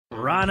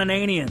Ron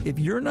Ananian. If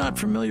you're not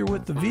familiar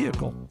with the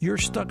vehicle, you're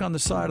stuck on the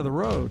side of the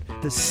road.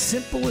 The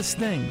simplest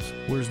things,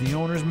 where's the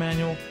owner's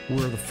manual,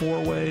 where are the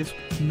four ways,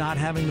 not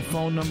having the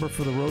phone number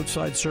for the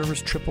roadside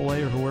service,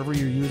 AAA or whoever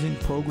you're using,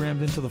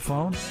 programmed into the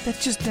phone,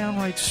 that's just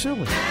downright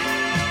silly.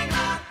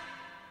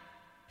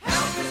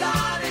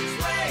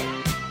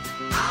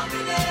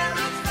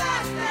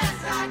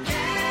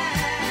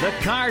 The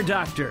Car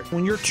Doctor.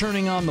 When you're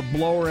turning on the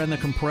blower and the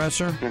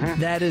compressor,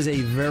 that is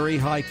a very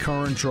high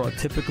current draw,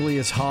 typically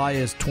as high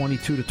as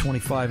 22 to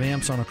 25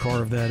 amps on a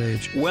car of that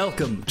age.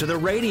 Welcome to the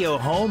radio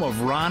home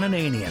of Ron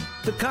Ananian,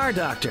 The Car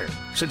Doctor.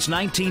 Since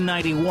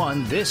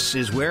 1991, this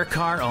is where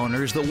car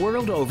owners the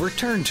world over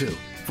turn to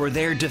for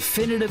their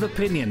definitive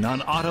opinion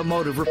on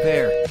automotive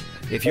repair.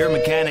 If your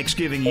mechanic's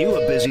giving you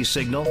a busy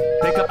signal,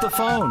 pick up the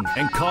phone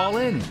and call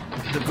in.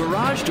 The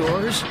garage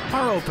doors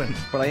are open.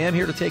 But I am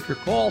here to take your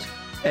calls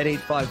at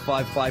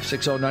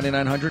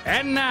 855-560-9900.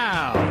 And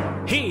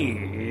now,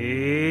 here's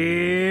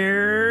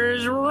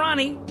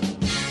Ronnie.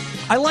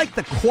 I like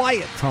the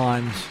quiet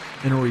times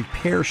in a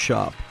repair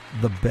shop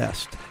the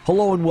best.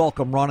 Hello and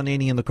welcome. Ron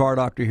Ananian, the Car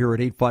Doctor, here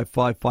at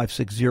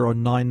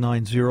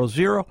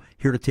 855-560-9900.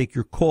 Here to take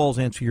your calls,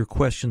 answer your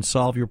questions,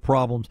 solve your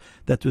problems.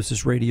 That's what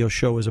this radio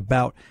show is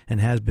about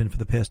and has been for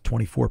the past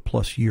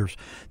 24-plus years.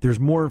 There's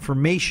more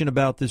information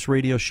about this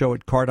radio show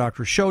at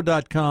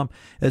cardoctorshow.com,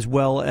 as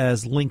well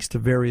as links to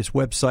various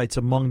websites,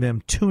 among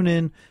them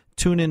TuneIn,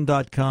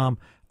 tunein.com,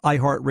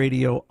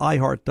 iHeartRadio,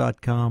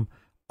 iHeart.com,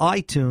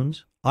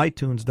 iTunes,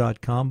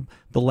 iTunes.com,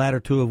 the latter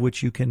two of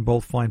which you can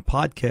both find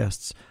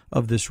podcasts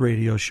of this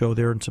radio show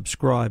there and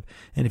subscribe.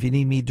 And if you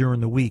need me during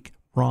the week,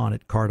 Ron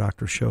at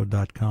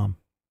cardoctorshow.com.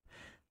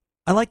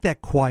 I like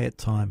that quiet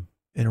time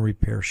in a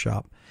repair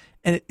shop.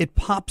 And it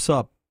pops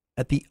up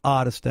at the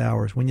oddest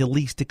hours when you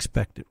least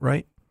expect it,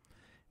 right?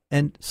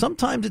 And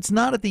sometimes it's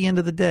not at the end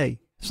of the day.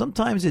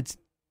 Sometimes it's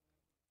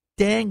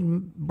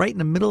dang right in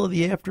the middle of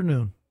the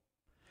afternoon.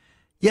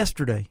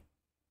 Yesterday,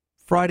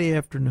 Friday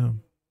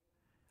afternoon,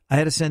 I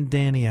had to send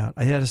Danny out.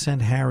 I had to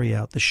send Harry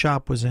out. The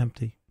shop was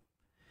empty.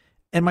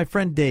 And my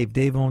friend Dave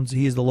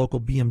he is the local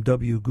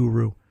BMW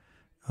guru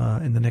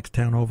in the next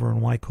town over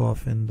in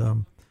Wyckoff.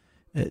 And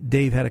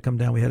Dave had to come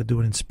down. We had to do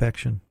an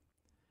inspection.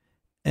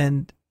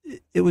 And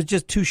it was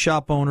just two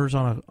shop owners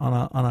on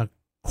a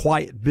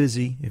quiet,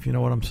 busy, if you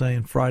know what I'm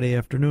saying, Friday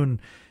afternoon.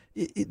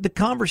 The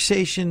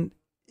conversation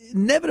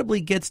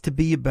inevitably gets to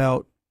be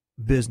about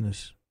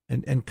business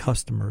and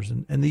customers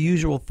and the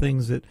usual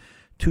things that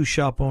two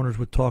shop owners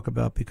would talk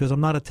about, because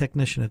I'm not a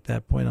technician at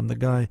that point. I'm the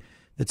guy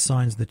that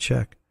signs the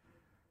check.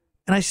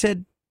 And I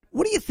said,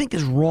 what do you think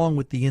is wrong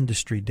with the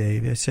industry,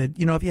 Dave? I said,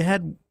 if you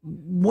had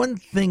one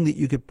thing that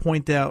you could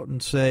point out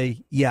and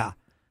say, yeah,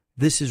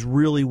 this is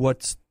really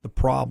what's the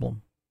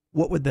problem,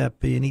 what would that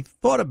be? And he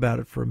thought about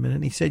it for a minute,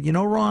 and he said,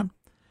 Ron,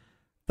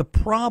 the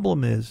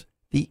problem is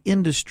the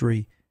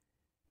industry,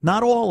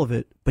 not all of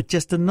it, but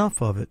just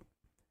enough of it,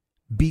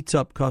 beats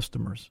up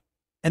customers.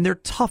 And they're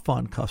tough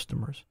on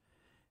customers.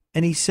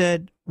 And he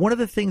said, one of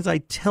the things I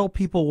tell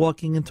people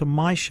walking into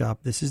my shop,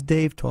 this is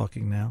Dave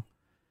talking now,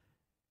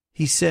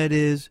 he said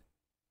is,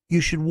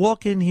 you should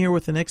walk in here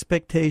with an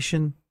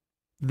expectation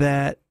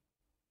that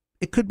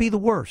it could be the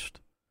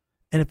worst.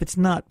 And if it's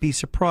not, be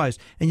surprised.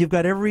 And you've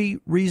got every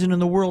reason in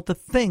the world to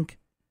think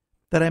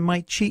that I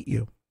might cheat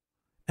you.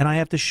 And I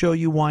have to show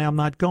you why I'm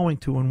not going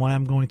to and why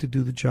I'm going to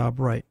do the job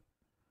right.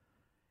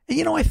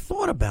 And, I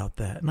thought about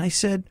that. And I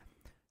said,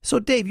 so,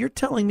 Dave, you're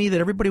telling me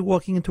that everybody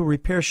walking into a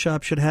repair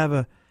shop should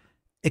have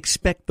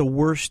expect the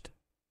worst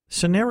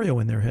scenario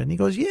in their head? And he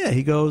goes, yeah.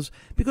 He goes,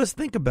 because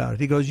think about it.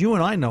 He goes, you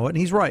and I know it. And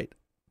he's right.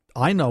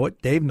 I know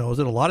it. Dave knows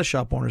it. A lot of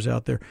shop owners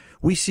out there.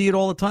 We see it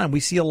all the time.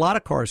 We see a lot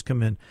of cars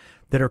come in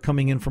that are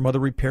coming in from other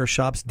repair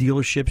shops,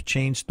 dealerships,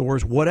 chain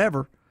stores,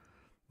 whatever,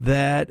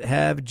 that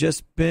have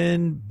just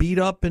been beat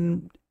up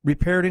and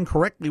repaired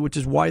incorrectly, which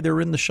is why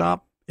they're in the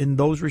shop in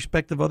those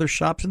respective other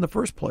shops in the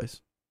first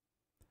place.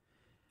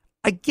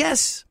 I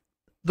guess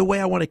the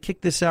way I want to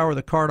kick this hour of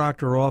the Car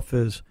Doctor off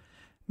is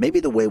maybe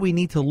the way we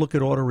need to look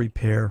at auto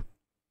repair.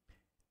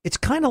 It's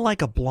kind of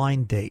like a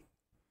blind date.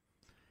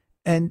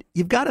 And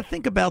you've got to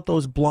think about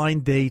those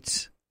blind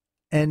dates.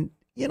 And,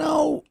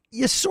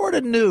 you sort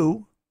of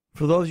knew,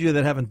 for those of you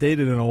that haven't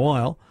dated in a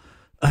while,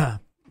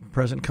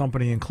 present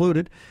company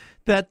included,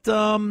 that,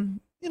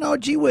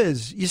 gee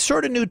whiz, you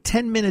sort of knew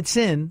 10 minutes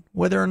in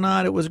whether or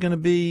not it was going to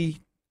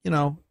be,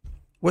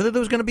 whether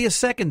there was going to be a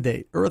second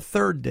date or a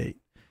third date.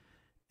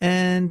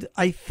 And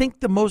I think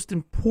the most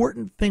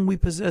important thing we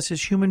possess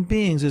as human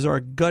beings is our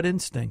gut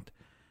instinct.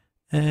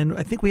 And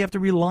I think we have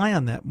to rely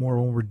on that more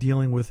when we're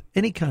dealing with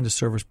any kind of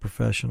service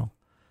professional,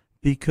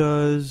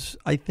 because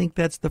I think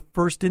that's the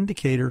first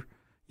indicator,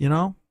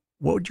 what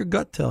would your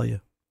gut tell you?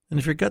 And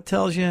if your gut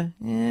tells you,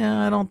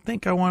 I don't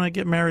think I want to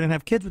get married and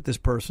have kids with this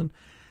person,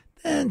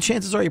 then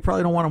chances are you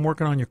probably don't want them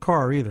working on your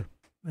car either.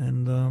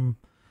 And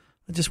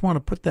I just want to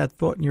put that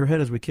thought in your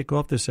head as we kick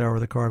off this hour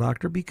of the Car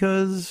Doctor,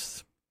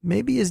 because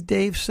maybe, as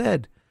Dave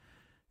said,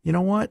 you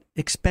know what?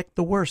 Expect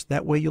the worst.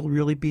 That way you'll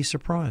really be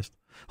surprised.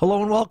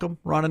 Hello and welcome.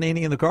 Ron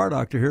Ananian and the Car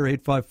Doctor here,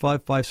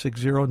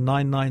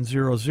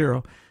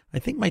 855-560-9900. I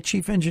think my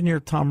chief engineer,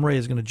 Tom Ray,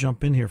 is going to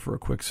jump in here for a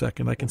quick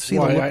second. I can see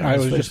the look on his I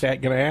was face. just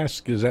going to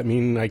ask, does that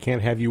mean I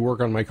can't have you work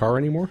on my car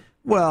anymore?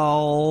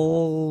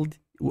 Well,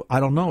 I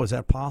don't know. Is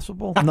that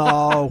possible?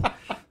 No.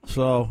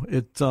 So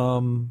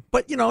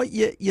but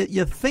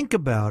you think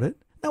about it.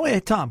 No,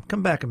 wait, Tom,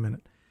 come back a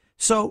minute.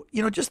 So,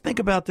 just think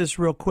about this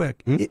real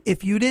quick.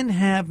 If you didn't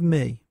have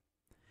me,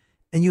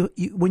 and you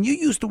when you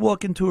used to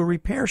walk into a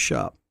repair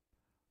shop,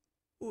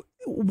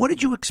 what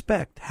did you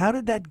expect? How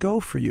did that go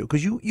for you?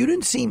 Because you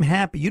didn't seem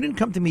happy. You didn't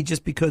come to me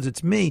just because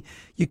it's me.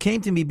 You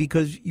came to me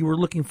because you were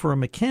looking for a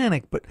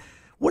mechanic. But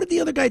what did the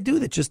other guy do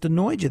that just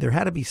annoyed you? There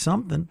had to be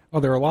something. Oh,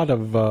 there are a lot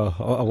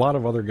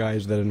of other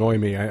guys that annoy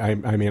me. I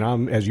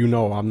mean, as you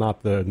know, I'm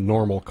not the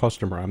normal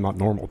customer. I'm not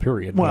normal,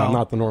 period. Well, but I'm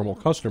not the normal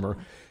customer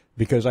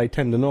because I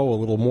tend to know a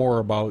little more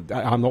about.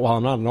 While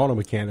I'm not an auto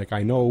mechanic,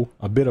 I know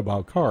a bit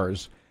about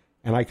cars.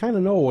 And I kind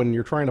of know when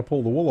you're trying to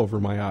pull the wool over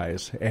my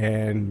eyes.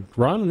 And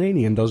Ron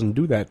Ananian doesn't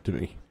do that to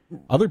me.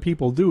 Other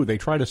people do. They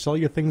try to sell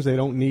you things they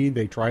don't need.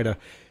 They try to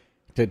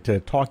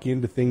talk you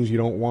into things you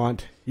don't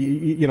want.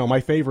 My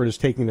favorite is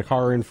taking the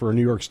car in for a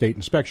New York State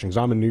inspection. Because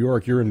I'm in New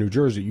York, you're in New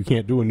Jersey. You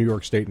can't do a New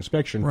York State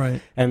inspection.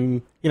 Right.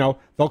 And,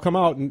 they'll come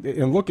out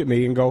and look at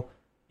me and go,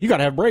 you got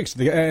to have brakes.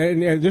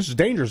 And this is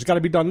dangerous. It's got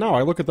to be done now.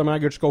 I look at them and I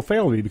just go,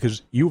 fail me,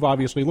 because you've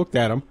obviously looked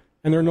at them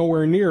and they're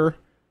nowhere near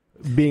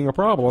being a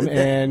problem.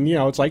 And,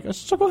 it's like,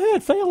 so go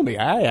ahead, fail me.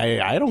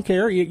 I don't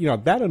care.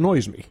 That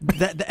annoys me.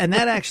 And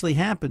that actually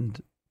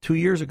happened 2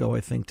 years ago,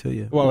 I think, to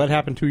you. Well, that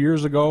happened 2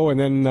 years ago, and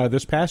then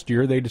this past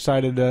year they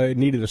decided it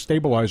needed a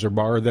stabilizer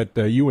bar that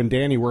you and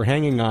Danny were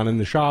hanging on in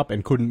the shop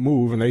and couldn't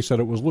move, and they said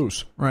it was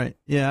loose. Right.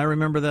 Yeah, I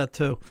remember that,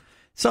 too.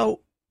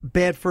 So,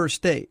 bad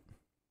first date.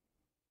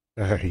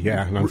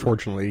 Yeah, and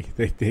unfortunately,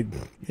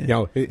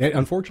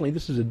 unfortunately,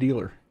 this is a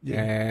dealer,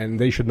 and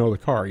they should know the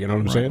car. You know what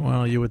I'm saying?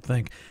 Well, you would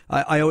think.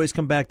 I always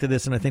come back to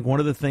this, and I think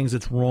one of the things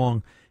that's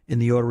wrong in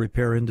the auto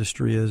repair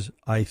industry is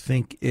I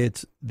think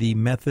it's the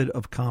method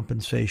of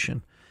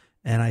compensation.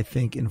 And I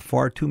think in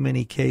far too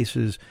many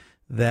cases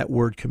that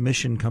word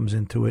commission comes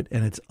into it,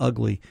 and it's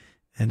ugly.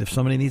 And if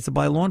somebody needs to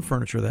buy lawn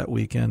furniture that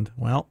weekend,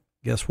 well,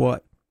 guess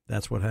what?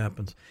 That's what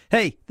happens.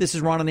 Hey, this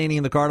is Ron Ananian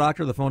and the Car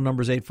Doctor. The phone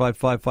number is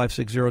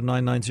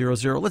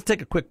 855-560-9900. Let's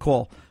take a quick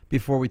call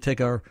before we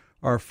take our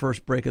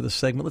first break of the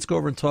segment. Let's go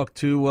over and talk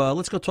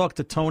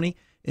to Tony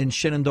in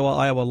Shenandoah,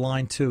 Iowa,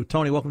 line 2.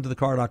 Tony, welcome to the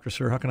Car Doctor,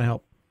 sir. How can I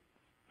help?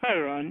 Hi,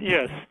 Ron.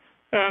 Yes.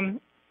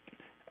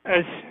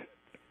 As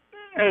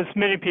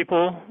many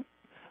people,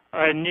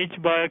 I need to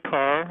buy a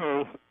car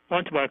or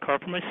want to buy a car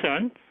for my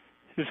son,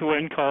 who's away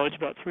in college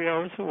about 3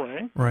 hours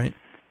away. Right.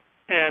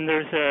 And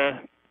there's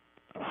a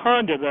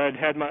Honda that I'd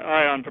had my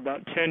eye on for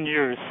about 10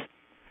 years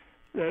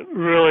that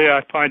really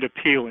I find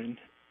appealing.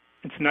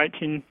 It's a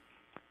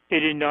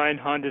 1989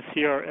 Honda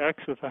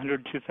CRX with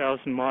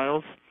 102,000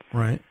 miles.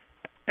 Right.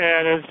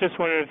 And I was just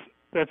wondering if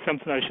that's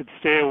something I should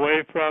stay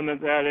away from at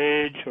that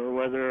age, or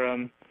whether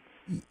Tony,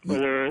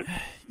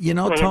 it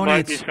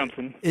might be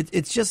something.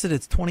 It's just that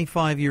it's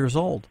 25 years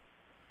old.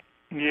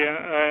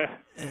 Yeah,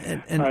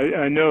 and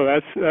I know.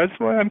 That's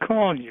why I'm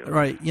calling you.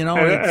 Right.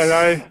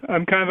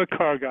 I'm kind of a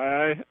car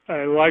guy.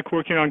 I like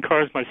working on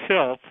cars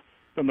myself,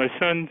 but my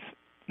son's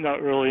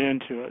not really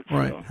into it.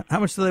 Right. So.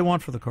 How much do they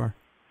want for the car?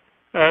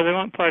 They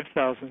want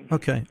 $5,000.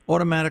 Okay.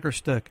 Automatic or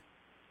stick?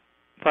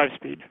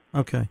 5-speed.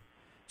 Okay.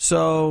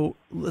 So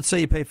let's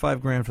say you pay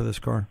 $5,000 for this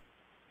car,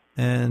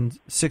 and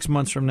 6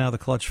 months from now the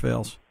clutch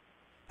fails.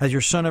 Has your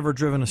son ever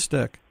driven a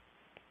stick?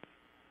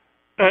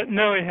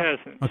 No, he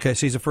hasn't. Okay,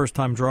 so he's a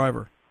first-time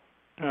driver.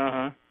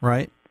 Uh-huh.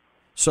 Right?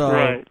 So,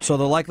 right. So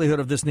the likelihood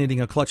of this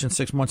needing a clutch in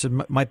 6 months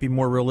might be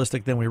more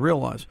realistic than we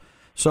realize.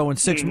 So in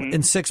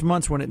 6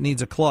 months when it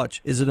needs a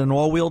clutch, is it an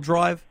all-wheel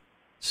drive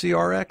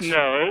CRX?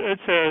 No,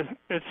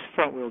 it's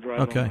front-wheel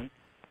drive. Okay. Only.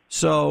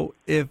 So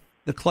if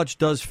the clutch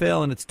does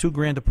fail and it's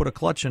 $2,000 to put a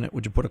clutch in it,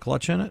 would you put a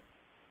clutch in it?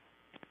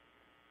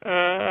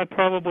 I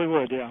probably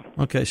would, yeah.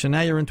 Okay, so now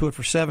you're into it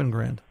for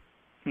 $7,000.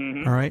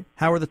 Mm-hmm. All right.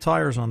 How are the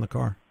tires on the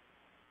car?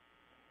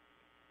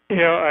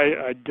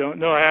 I don't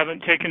know. I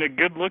haven't taken a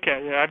good look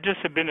at it. I've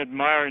just been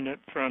admiring it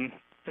from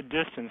a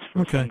distance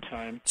for some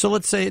time. So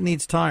let's say it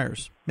needs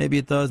tires. Maybe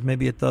it does,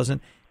 maybe it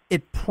doesn't.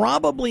 It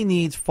probably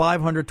needs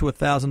 $500 to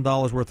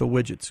 $1,000 worth of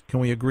widgets.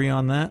 Can we agree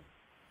on that?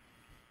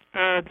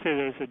 I'd say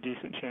there's a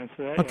decent chance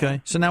of that. Okay, yeah.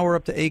 So now we're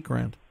up to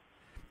 $8,000.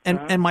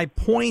 And my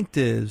point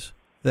is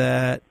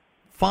that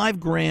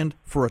 $5,000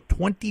 for a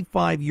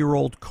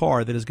 25-year-old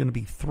car that is going to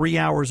be 3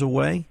 hours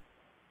away.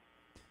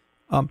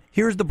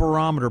 Here's the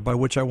barometer by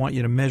which I want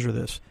you to measure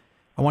this.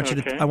 I want you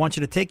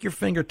to take your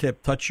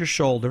fingertip, touch your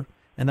shoulder,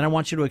 and then I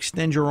want you to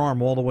extend your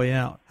arm all the way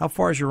out. How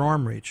far does your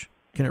arm reach?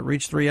 Can it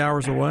reach 3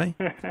 hours away?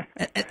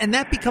 and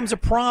that becomes a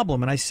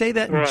problem. And I say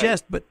that in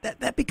jest, but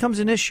that becomes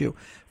an issue.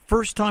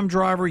 First-time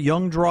driver,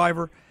 young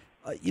driver,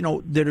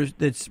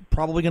 that's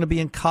probably going to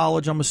be in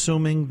college. I'm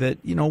assuming that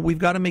we've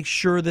got to make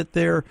sure that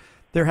they're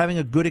having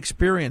a good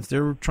experience.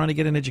 They're trying to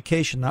get an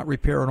education, not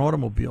repair an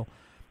automobile.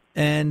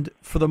 And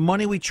for the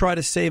money we try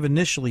to save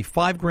initially,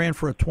 $5,000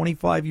 for a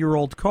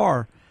 25-year-old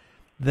car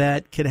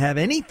that could have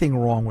anything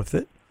wrong with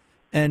it.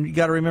 And you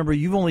got to remember,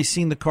 you've only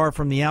seen the car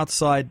from the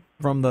outside,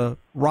 from the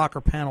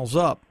rocker panels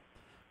up.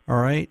 All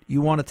right,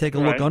 you want to take a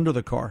look under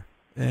the car,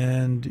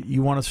 and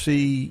you want to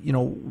see,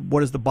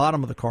 what does the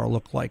bottom of the car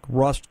look like?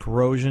 Rust,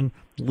 corrosion,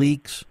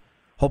 leaks.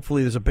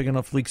 Hopefully, there's a big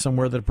enough leak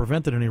somewhere that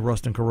prevented any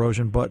rust and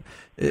corrosion. But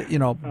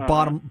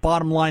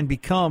bottom line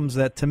becomes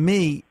that, to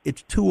me,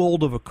 it's too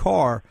old of a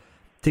car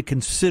to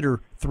consider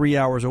 3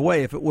 hours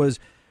away. If it was,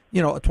 a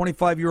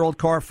 25-year-old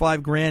car,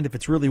 $5,000. If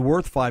it's really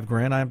worth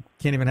 $5,000, I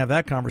can't even have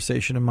that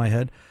conversation in my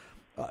head.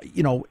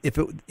 If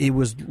it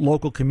was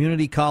local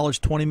community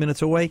college 20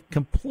 minutes away,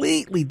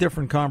 completely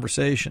different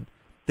conversation.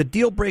 The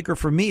deal breaker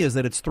for me is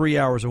that it's 3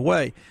 hours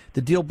away.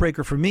 The deal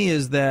breaker for me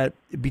is that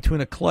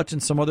between a clutch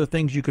and some other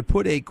things, you could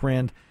put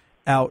 $8,000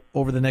 out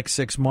over the next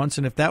 6 months.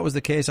 And if that was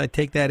the case, I'd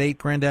take that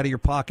 $8,000 out of your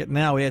pocket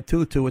now, add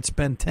two to it,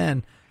 spend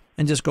 $10,000,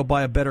 and just go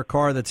buy a better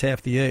car that's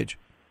half the age.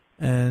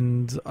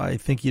 And I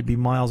think you'd be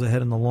miles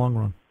ahead in the long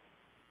run.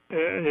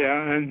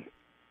 And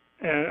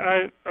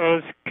I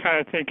was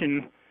kind of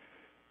thinking,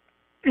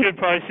 you'd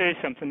probably say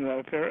something about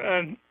it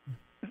there.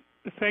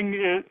 The thing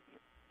is,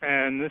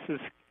 and this is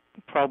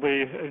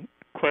probably a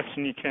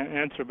question you can't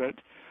answer, but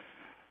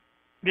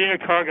being a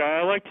car guy,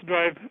 I like to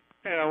drive,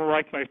 and I would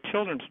like my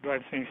children to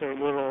drive things that are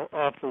a little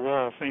off the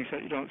wall, things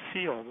that you don't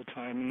see all the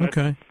time.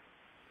 And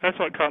that's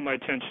what caught my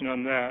attention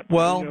on that.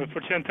 Well,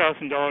 for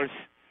 $10,000,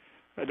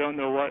 I don't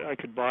know what I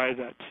could buy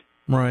that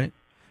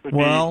would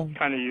be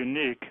kind of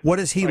unique. What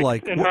is he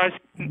like?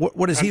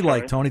 What is he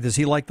like, Tony? Does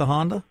he like the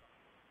Honda?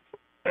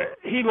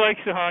 He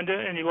likes the Honda,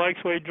 and he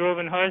likes what he drove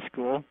in high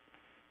school,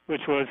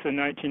 which was the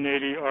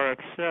 1980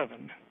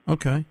 RX-7.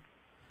 Okay.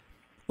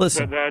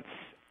 Listen. But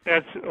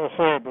that's a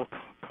horrible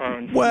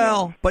car.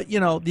 Well, but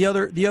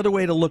the other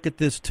way to look at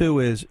this too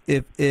is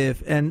if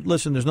and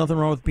listen, there's nothing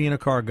wrong with being a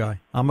car guy.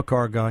 I'm a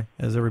car guy,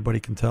 as everybody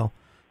can tell.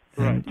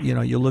 And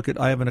you look at,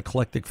 I have an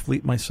eclectic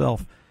fleet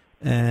myself,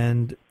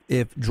 and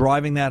if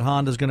driving that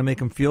Honda is going to make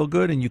them feel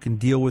good, and you can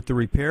deal with the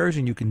repairs,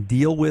 and you can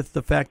deal with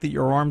the fact that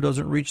your arm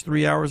doesn't reach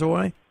 3 hours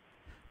away,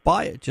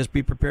 buy it. Just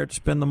be prepared to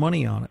spend the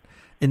money on it.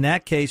 In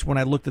that case, when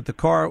I looked at the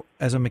car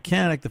as a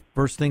mechanic, the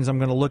first things I'm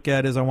going to look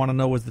at is I want to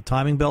know, was the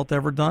timing belt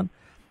ever done?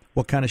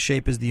 What kind of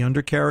shape is the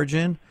undercarriage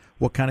in?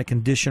 What kind of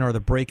condition are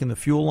the brake and the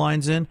fuel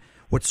lines in?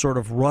 What sort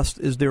of rust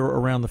is there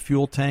around the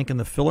fuel tank and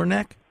the filler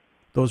neck?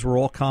 Those were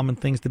all common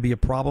things to be a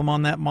problem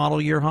on that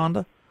model year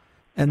Honda.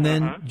 And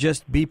then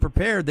just be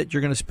prepared that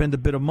you're going to spend a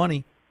bit of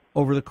money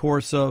over the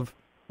course of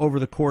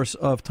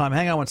time.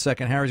 Hang on one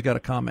second. Harry's got a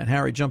comment.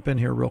 Harry, jump in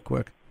here real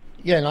quick.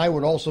 Yeah, and I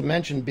would also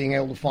mention being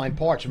able to find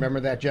parts. Remember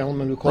that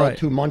gentleman who called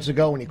 2 months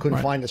ago and he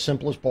couldn't find the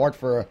simplest part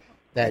for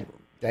that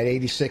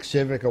 86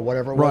 Civic or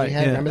whatever it was he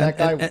had? Remember that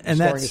guy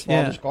storing his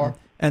father's car?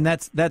 And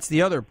that's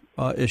the other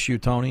issue,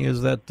 Tony,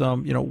 is that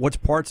what's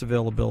parts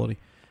availability?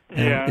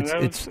 And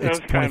it's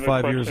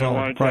 25 years old. I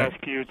wanted to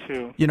ask you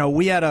too.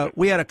 We had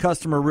a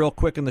customer real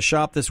quick in the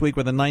shop this week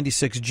with a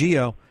 96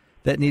 Geo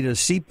that needed a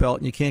seatbelt,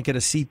 and you can't get a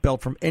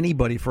seatbelt from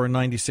anybody for a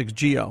 96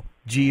 Geo.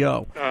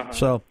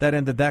 So that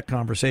ended that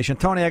conversation.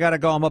 Tony, I got to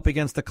go. I'm up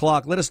against the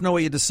clock. Let us know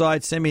what you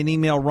decide. Send me an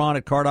email,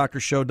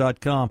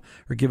 ron@cardoctorshow.com,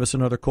 or give us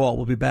another call.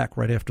 We'll be back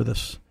right after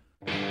this.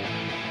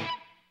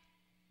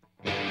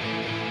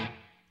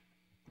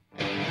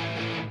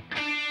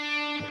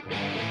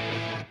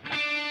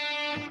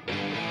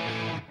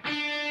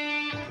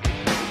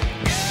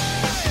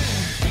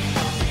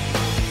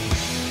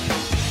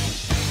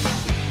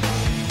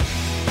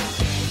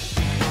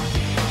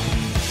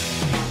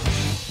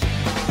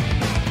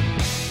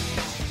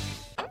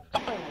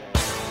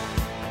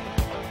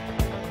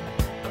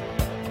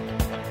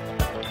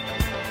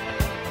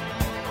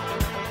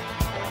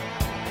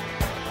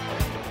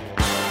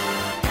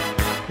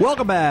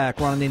 Welcome back.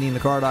 Ron Ananian, the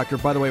Car Doctor.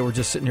 By the way, we're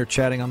just sitting here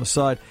chatting on the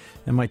side,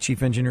 and my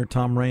chief engineer,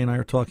 Tom Ray, and I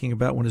are talking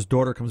about when his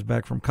daughter comes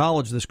back from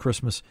college this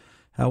Christmas,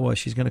 how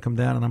she's going to come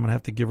down, and I'm going to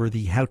have to give her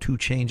the how to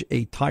change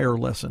a tire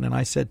lesson. And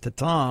I said to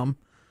Tom,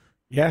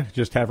 yeah,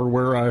 just have her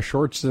wear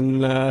shorts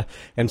and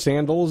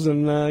sandals,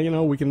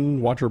 and we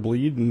can watch her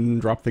bleed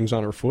and drop things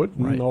on her foot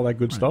and all that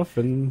good stuff,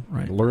 and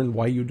learn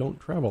why you don't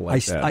travel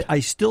like that. I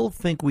still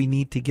think we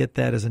need to get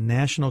that as a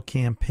national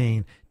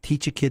campaign.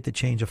 Teach a kid to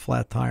change a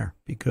flat tire,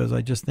 because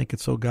I just think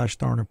it's so gosh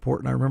darn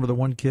important. I remember the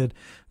one kid,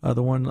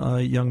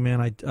 young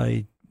man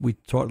we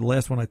taught, the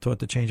last one I taught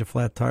to change a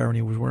flat tire, and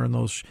he was wearing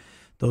those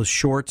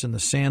shorts and the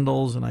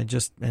sandals, and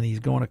he's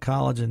going to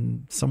college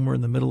and somewhere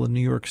in the middle of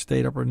New York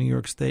State, upper New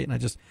York State, and I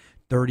just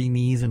dirty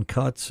knees and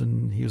cuts,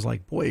 and he was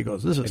like, boy, he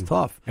goes, this is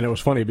tough. And it was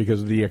funny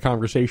because the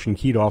conversation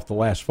keyed off the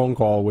last phone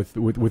call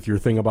with your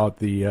thing about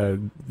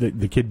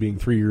the kid being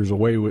 3 years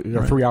away,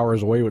 or 3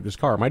 hours away with his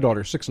car. My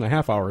daughter's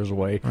 6.5 hours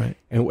away,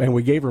 and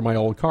we gave her my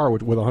old car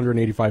with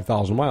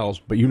 185,000 miles,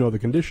 but the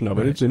condition of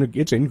it,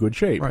 it's in good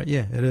shape. Right,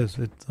 yeah, it is.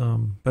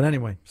 But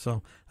anyway,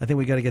 so I think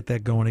we got to get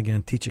that going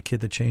again, teach a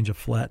kid to change a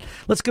flat.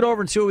 Let's get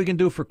over and see what we can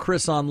do for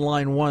Chris on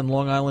line 1,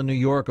 Long Island, New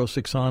York,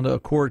 06 Honda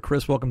Accord.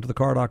 Chris, welcome to the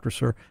Car Doctor,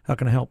 sir. How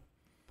can I help?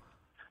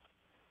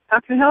 How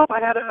can you help? I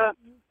had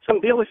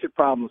some dealership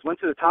problems. Went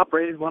to the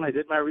top-rated one. I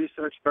did my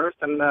research first,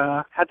 and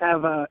had to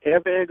have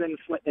airbag and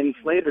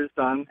inflators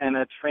done and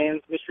a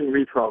transmission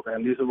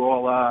reprogram. These are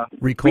all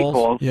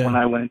recalls when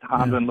I went into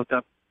Honda and looked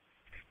up.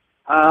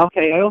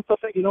 Okay, I also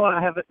think, you know what,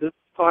 this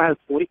car has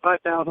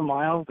 45,000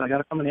 miles. I got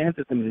to come in and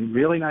it's in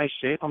really nice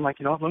shape. I'm like,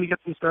 you know what, let me get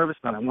some service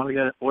done. I want to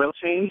get an oil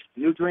change,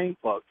 new drain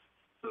plugs.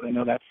 So they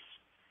know that's,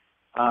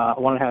 I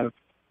want to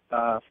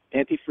have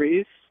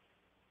antifreeze,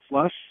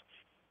 flush,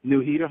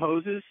 new heater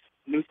hoses,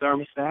 new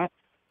thermostat.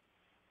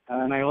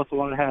 And I also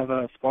want to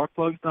have spark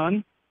plugs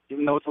done.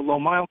 Even though it's a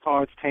low-mile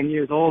car, it's 10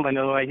 years old. I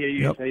know I hear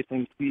you say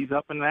things squeeze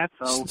up and that.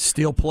 So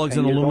steel plugs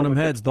and aluminum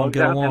heads don't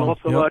get along. And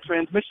also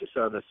transmission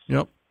service.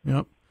 Yep.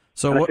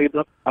 So I figured,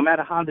 look, I'm at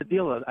a Honda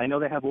dealer. I know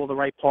they have all the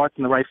right parts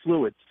and the right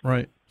fluids.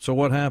 Right. So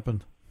what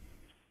happened?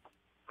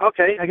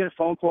 Okay, I get a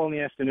phone call in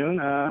the afternoon.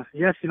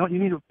 Yes, you know, you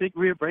need a big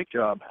rear brake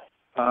job.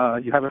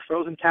 You have a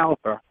frozen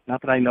caliper.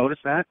 Not that I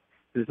noticed that.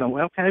 There's no,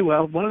 okay,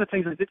 well, one of the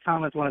things I did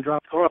comment when I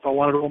dropped the car off, I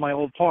wanted all my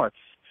old parts.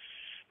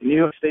 In New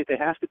York State, they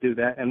have to do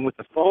that. And with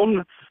the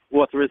phone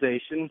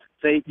authorization,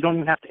 you don't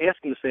even have to ask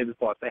them to save the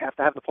parts. They have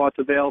to have the parts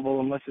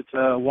available unless it's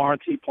a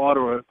warranty part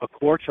or a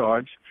core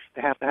charge.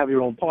 They have to have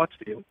your own parts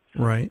for you.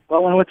 Right.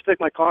 Well, when I went to pick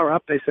my car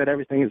up, they said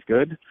everything is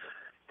good.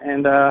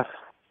 And the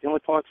only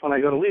parts when I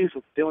go to leave,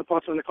 the only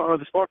parts in the car are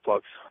the spark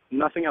plugs.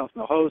 Nothing else.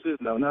 No hoses,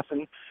 no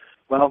nothing.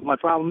 Well, my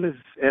problem is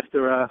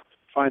after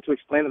trying to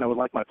explain that I would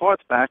like my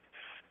parts back,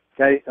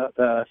 okay,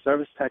 the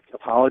service tech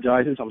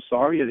apologizes. I'm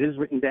sorry. It is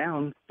written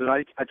down, but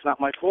it's not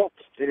my fault.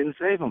 They didn't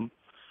save them.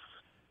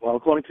 Well,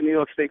 according to New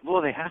York State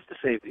law, they have to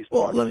save these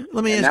parts. Well,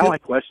 let me ask now you. I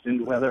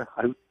questioned whether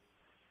I...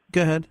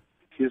 Go ahead.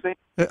 Excuse me?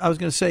 I was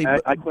going to say...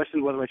 I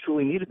questioned whether I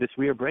truly needed this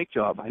rear brake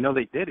job. I know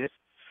they did it,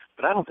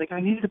 but I don't think I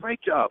needed a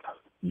brake job.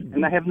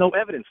 And I have no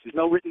evidence. There's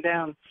no written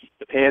down.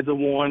 The pads are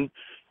worn.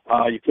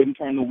 You couldn't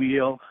turn the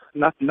wheel.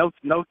 No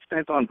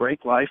spent on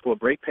brake life or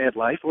brake pad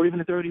life or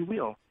even a dirty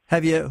wheel.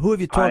 Who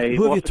have you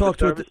talked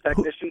to? Service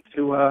technician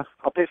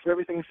I'll pay for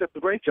everything except the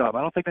brake job.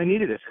 I don't think I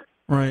needed it.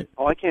 Right.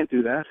 Oh, I can't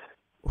do that.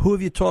 Who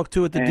have you talked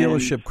to at the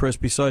dealership, Chris,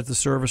 besides the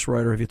service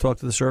writer? Have you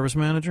talked to the service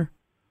manager?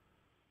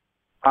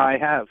 I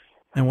have.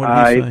 And what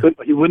did he say?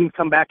 He wouldn't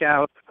come back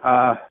out.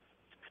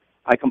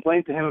 I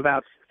complained to him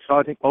about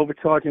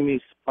overcharging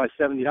me by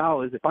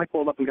 $70. If I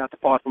called up and got the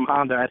part from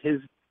Honda at his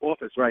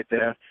office right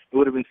there, it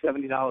would have been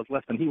 $70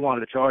 less than he wanted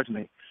to charge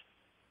me.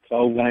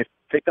 So when I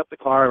picked up the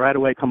car right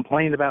away,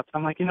 complained about it,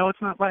 I'm like,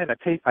 it's not right.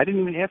 I didn't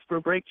even ask for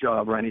a brake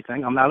job or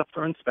anything. I'm not up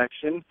for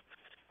inspection,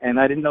 and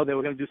I didn't know they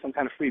were going to do some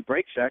kind of free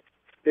brake check.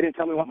 They didn't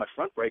tell me what my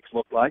front brakes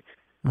looked like.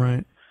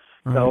 Right.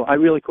 So I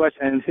really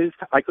questioned. And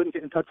I couldn't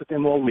get in touch with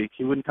him all week.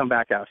 He wouldn't come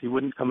back out. He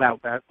wouldn't come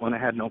out back when I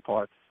had no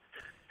parts.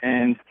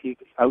 And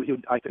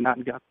I could not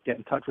get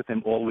in touch with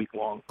him all week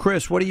long.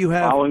 Chris, what do you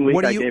have? Following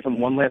week, I gave him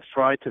one last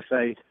try to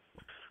say,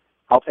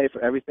 I'll pay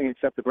for everything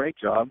except the brake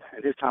job.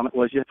 And his comment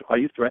was, are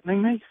you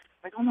threatening me?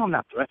 I go, no, I'm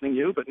not threatening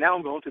you, but now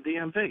I'm going to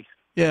DMV.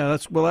 Yeah,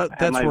 that's where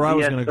I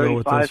was going to go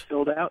with this.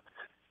 Filled out.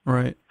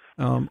 Right.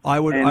 I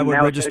would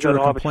register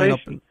a complaint up.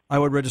 I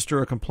would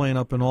register a complaint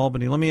up in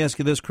Albany. Let me ask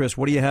you this, Chris.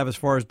 What do you have as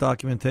far as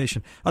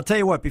documentation? I'll tell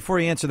you what. Before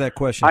you answer that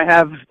question, I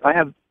have.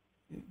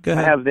 Go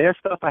ahead. I have their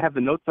stuff. I have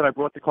the notes that I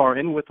brought the car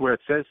in with, where it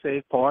says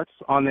save parts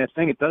on their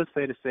thing. It does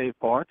say to save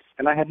parts,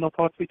 and I had no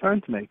parts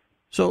returned to me.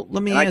 So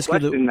let me ask you. I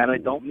question that I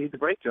don't need the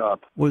brake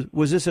job.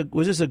 Was this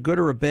a good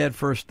or a bad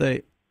first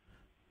date?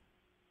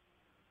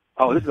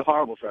 Oh, this is a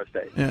horrible first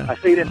date. Yeah. I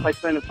figured if I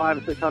spent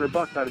 $500 or $600,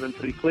 I'd have been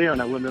pretty clear,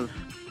 and I wouldn't have.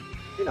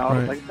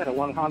 Right. Like I said, I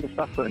wanted Honda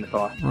stuff put in the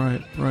car.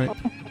 Right.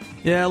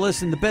 Yeah,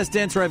 listen, the best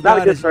answer I've got is...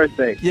 Not a good first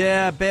date.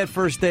 Yeah, bad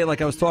first date,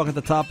 like I was talking at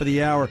the top of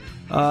the hour.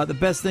 The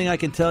best thing I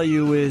can tell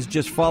you is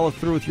just follow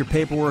through with your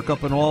paperwork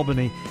up in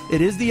Albany.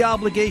 It is the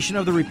obligation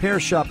of the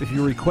repair shop if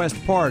you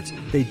request parts.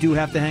 They do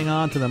have to hang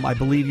on to them. I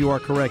believe you are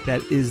correct.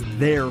 That is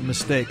their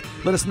mistake.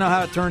 Let us know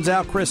how it turns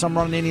out. Chris, I'm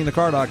Ron Ananian, the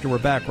Car Doctor. We're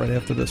back right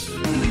after this.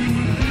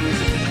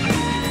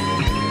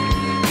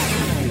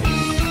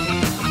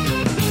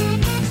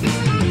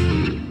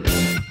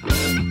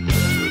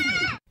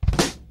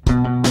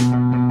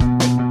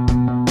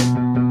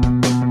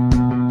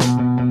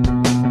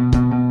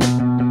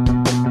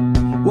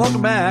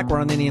 Welcome back.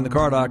 Ron Ananian, the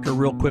Car Doctor.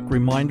 Real quick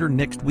reminder,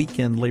 next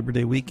weekend, Labor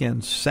Day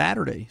weekend,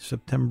 Saturday,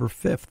 September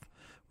 5th,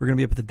 we're going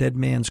to be up at the Dead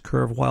Man's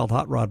Curve Wild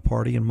Hot Rod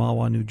Party in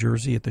Mahwah, New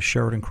Jersey at the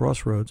Sheridan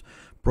Crossroads,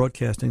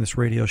 broadcasting this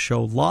radio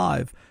show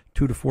live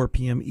 2 to 4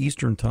 p.m.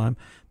 Eastern Time.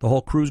 The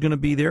whole crew's going to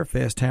be there,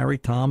 Fast Harry,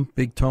 Tom,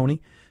 Big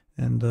Tony,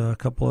 and a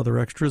couple other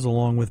extras,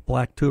 along with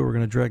Black 2. We're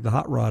going to drag the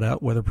hot rod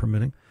out, weather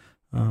permitting.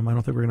 I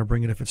don't think we're going to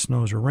bring it if it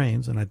snows or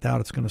rains, and I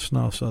doubt it's going to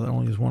snow, so that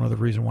only is one other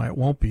reason why it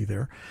won't be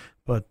there.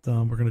 But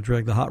we're going to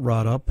drag the hot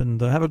rod up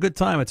and have a good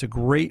time. It's a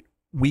great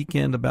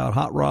weekend about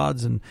hot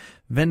rods and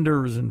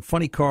vendors and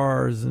funny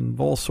cars and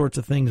all sorts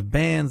of things,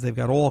 bands. They've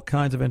got all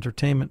kinds of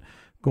entertainment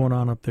going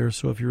on up there.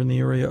 So if you're in the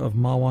area of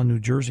Mahwah, New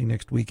Jersey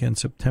next weekend,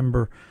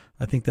 September,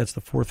 I think that's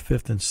the 4th,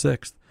 5th, and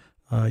 6th,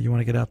 You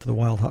want to get out to the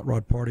Wild Hot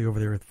Rod Party over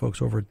there with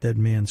folks over at Dead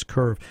Man's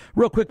Curve.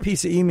 Real quick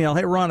piece of email.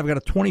 Hey, Ron, I've got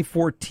a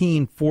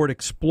 2014 Ford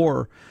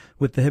Explorer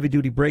with the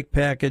heavy-duty brake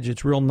package.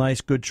 It's real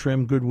nice, good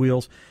trim, good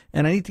wheels,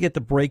 and I need to get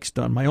the brakes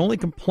done. My only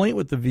complaint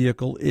with the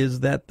vehicle is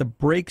that the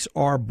brakes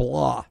are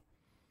blah.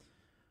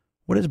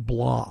 What is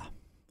blah?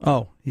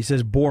 Oh, he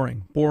says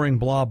boring. Boring,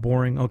 blah,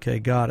 boring. Okay,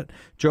 got it.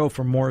 Joe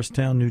from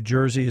Morristown, New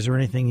Jersey. Is there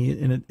anything,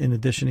 in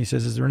addition, he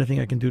says, is there anything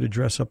I can do to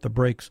dress up the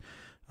brakes?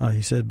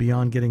 He said,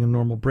 beyond getting a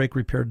normal brake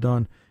repair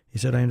done, he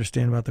said, I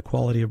understand about the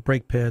quality of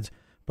brake pads,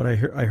 but I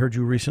heard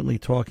you recently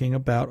talking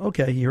about,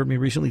 he heard me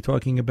recently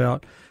talking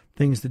about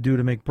things to do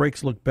to make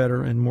brakes look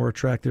better and more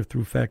attractive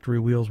through factory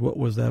wheels. What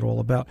was that all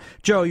about?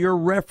 Joe, you're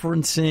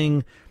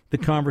referencing the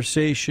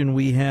conversation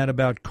we had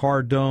about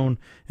Cardone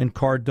and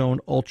Cardone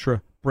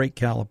Ultra brake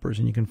calipers,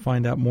 and you can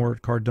find out more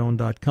at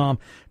Cardone.com.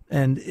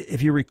 And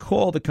if you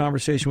recall, the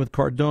conversation with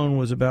Cardone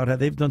was about how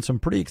they've done some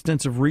pretty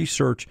extensive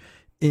research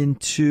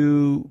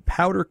into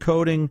powder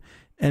coating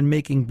and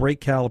making brake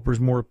calipers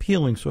more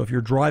appealing. So if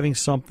you're driving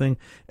something,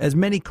 as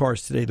many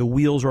cars today, the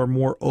wheels are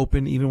more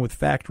open, even with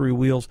factory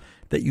wheels,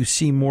 that you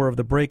see more of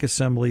the brake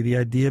assembly. The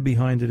idea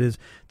behind it is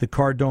the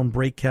Cardone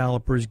brake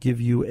calipers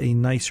give you a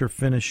nicer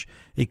finish,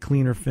 a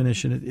cleaner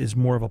finish, and it is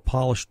more of a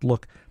polished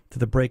look to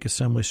the brake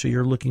assembly. So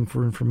you're looking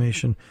for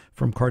information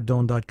from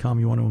Cardone.com.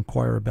 You want to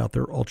inquire about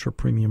their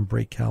ultra-premium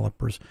brake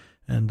calipers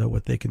and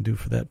what they can do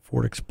for that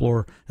Ford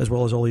Explorer, as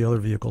well as all the other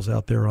vehicles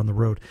out there on the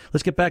road.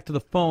 Let's get back to the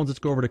phones. Let's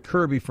go over to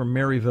Kirby from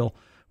Maryville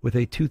with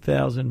a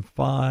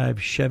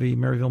 2005 Chevy,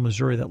 Maryville,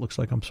 Missouri,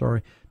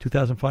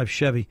 2005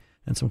 Chevy,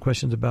 and some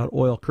questions about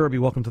oil. Kirby,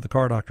 welcome to the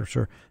Car Doctor,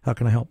 sir. How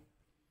can I help?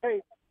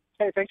 Hey,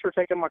 thanks for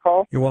taking my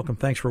call. You're welcome.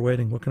 Thanks for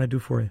waiting. What can I do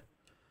for you?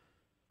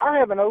 I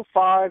have an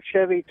 05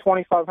 Chevy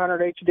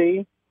 2500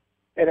 HD,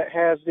 and it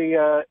has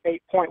the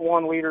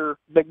 8.1-liter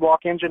big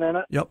block engine in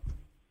it. Yep.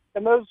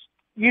 And those,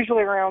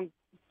 usually around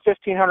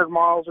 1,500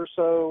 miles or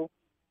so,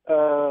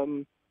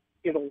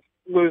 it'll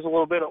lose a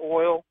little bit of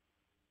oil,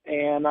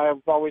 and I've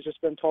always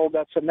just been told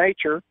that's the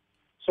nature.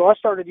 So I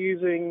started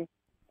using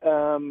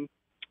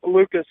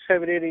Lucas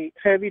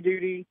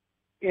heavy-duty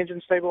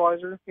engine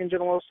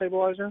oil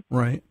stabilizer.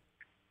 Right.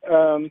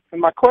 And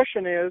my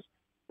question is,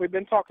 we've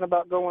been talking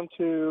about going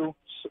to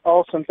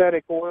all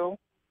synthetic oil.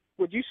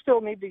 Would you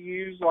still need to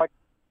use like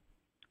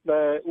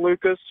the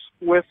Lucas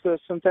with the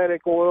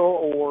synthetic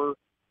oil or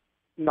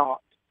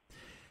not?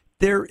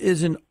 There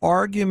is an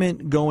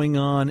argument going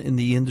on in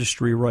the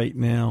industry right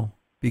now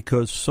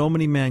because so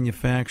many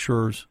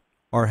manufacturers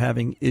are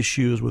having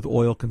issues with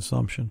oil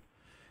consumption.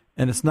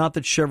 And it's not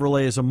that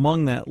Chevrolet is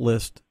among that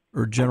list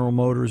or General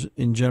Motors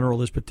in general,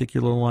 this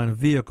particular line of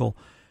vehicle.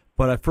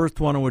 But I first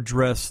want to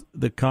address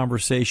the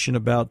conversation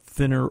about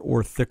thinner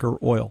or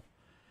thicker oil.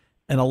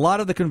 And a lot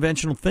of the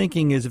conventional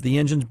thinking is if the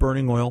engine's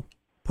burning oil,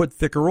 put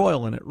thicker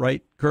oil in it,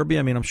 right, Kirby?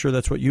 I mean, I'm sure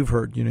that's what you've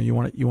heard. You know, you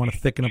want to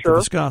thicken up the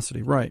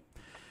viscosity, right?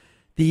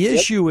 The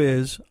issue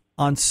is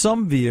on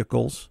some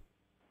vehicles,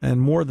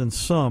 and more than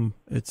some,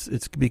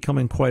 it's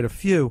becoming quite a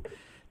few,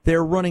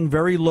 they're running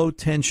very low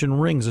tension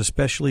rings,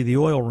 especially the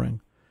oil ring.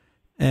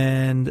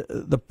 And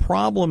the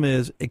problem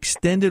is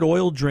extended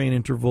oil drain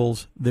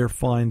intervals, they're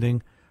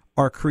finding,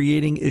 are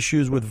creating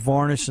issues with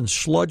varnish and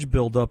sludge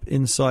buildup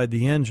inside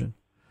the engine.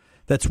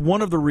 That's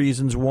one of the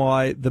reasons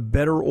why the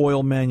better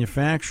oil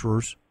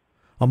manufacturers,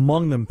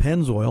 among them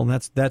Pennzoil, and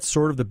that's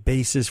sort of the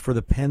basis for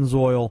the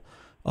Pennzoil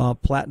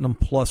Platinum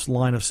Plus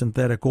line of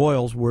synthetic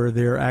oils, where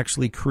they're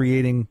actually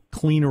creating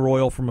cleaner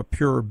oil from a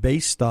purer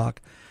base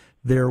stock.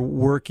 They're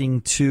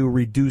working to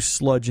reduce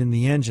sludge in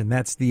the engine.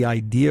 That's the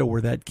idea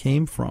where that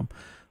came from.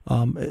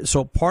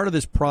 So part of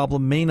this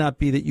problem may not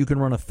be that you can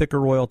run a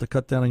thicker oil to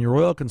cut down on your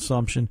oil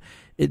consumption.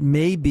 It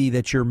may be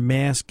that you're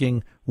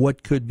masking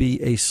what could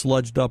be a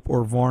sludged up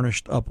or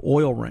varnished up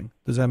oil ring.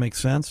 Does that make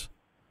sense?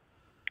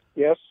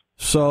 Yes.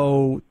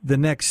 So the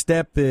next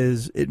step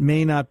is it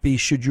may not be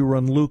should you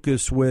run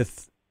Lucas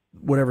with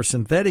whatever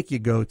synthetic you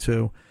go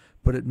to,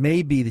 but it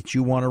may be that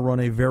you want to run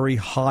a very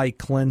high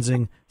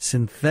cleansing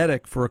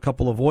synthetic for a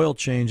couple of oil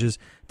changes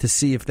to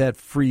see if that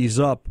frees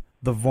up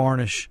the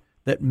varnish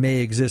that may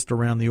exist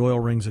around the oil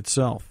rings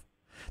itself.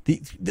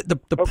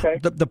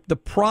 The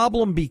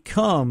problem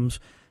becomes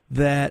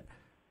that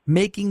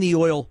making the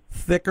oil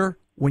thicker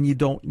when you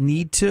don't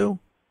need to,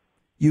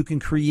 you can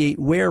create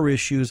wear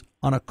issues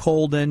on a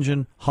cold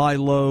engine, high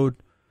load,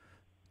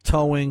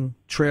 towing,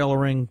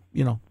 trailering,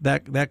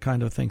 that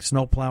kind of thing,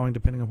 snow plowing,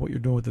 depending on what you're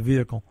doing with the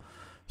vehicle.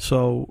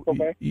 So,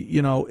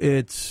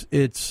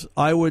 it's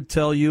I would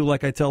tell you,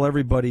 like I tell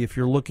everybody, if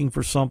you're looking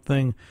for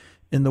something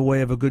in the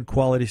way of a good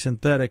quality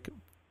synthetic,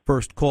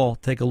 first call,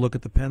 take a look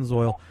at the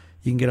Pennzoil.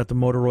 You can get it to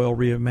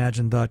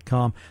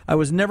MotorOilReimagined.com. I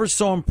was never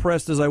so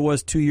impressed as I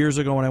was 2 years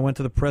ago when I went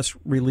to the press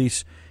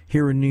release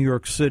here in New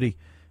York City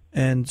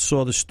and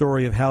saw the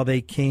story of how they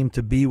came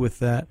to be with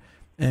that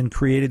and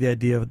created the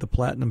idea of the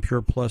Platinum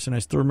Pure Plus. And I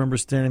still remember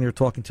standing there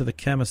talking to the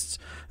chemists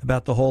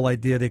about the whole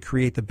idea they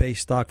create the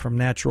base stock from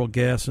natural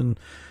gas. And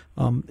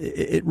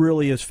it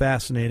really is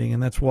fascinating.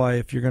 And that's why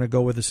if you're going to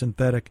go with a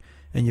synthetic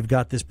and you've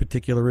got this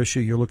particular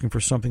issue, you're looking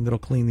for something that'll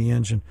clean the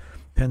engine.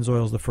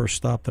 Pennzoil is the first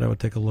stop that I would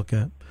take a look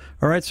at.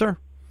 All right, sir?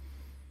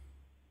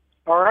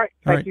 All right.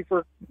 Thank you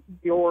for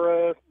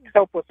your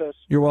help with this.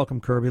 You're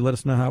welcome, Kirby. Let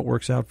us know how it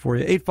works out for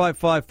you.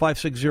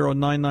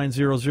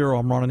 855-560-9900.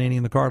 I'm Ron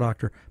Ananian, the Car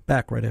Doctor.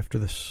 Back right after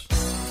this.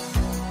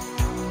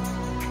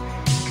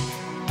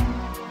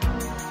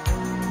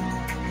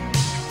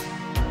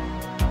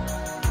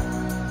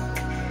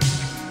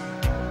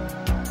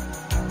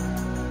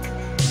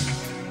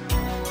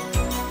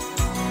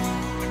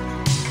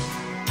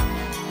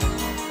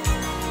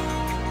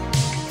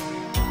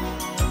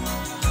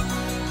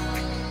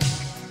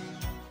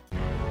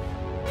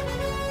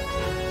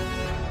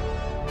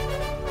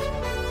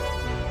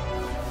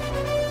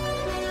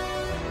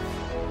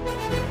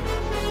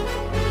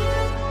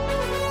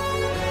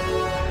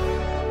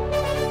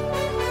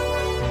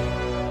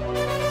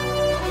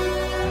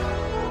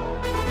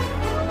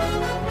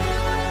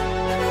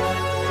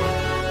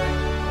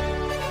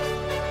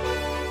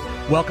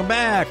 Welcome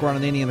back. Ron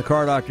Ananian, the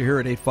Car Doctor, here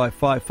at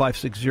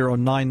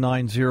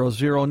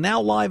 855-560-9900. Now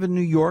live in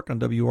New York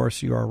on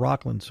WRCR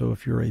Rockland. So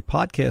if you're a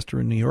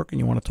podcaster in New York and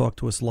you want to talk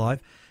to us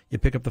live, you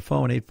pick up the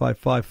phone,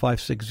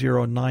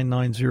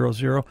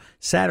 855-560-9900.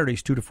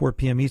 Saturdays, 2 to 4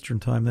 p.m. Eastern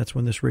Time. That's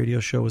when this radio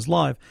show is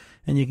live.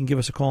 And you can give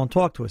us a call and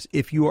talk to us.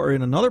 If you are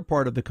in another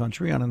part of the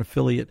country on an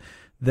affiliate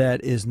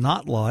that is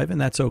not live, and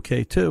that's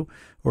okay too,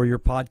 or you're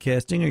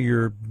podcasting, or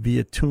you're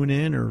via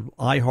TuneIn or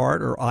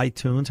iHeart or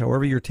iTunes,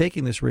 however you're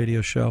taking this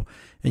radio show,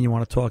 and you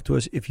want to talk to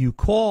us, if you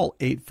call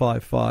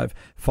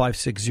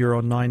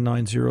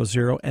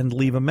 855-560-9900 and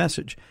leave a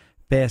message,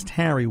 Fast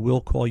Harry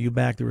will call you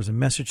back. There is a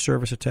message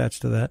service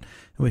attached to that,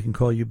 and we can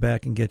call you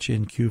back and get you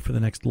in queue for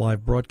the next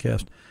live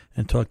broadcast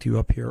and talk to you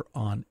up here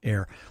on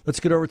air. Let's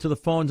get over to the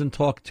phones and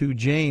talk to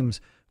James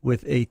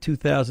with a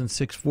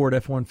 2006 Ford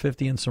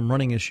F-150 and some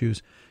running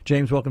issues.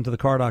 James, welcome to the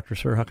Car Doctor,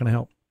 sir. How can I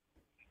help?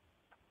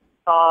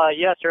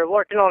 Yes, sir.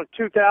 Working on a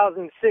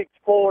 2006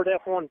 Ford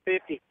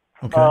F-150,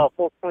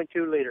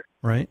 4.2 liter.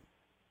 Right.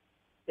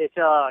 It's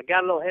got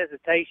a little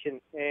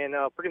hesitation, and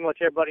pretty much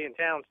everybody in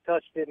town's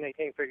touched it, and they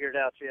can't figure it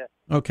out yet.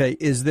 Okay.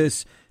 Is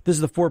this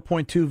is the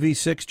 4.2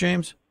 V6,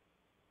 James?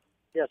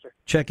 Yes, sir.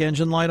 Check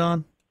engine light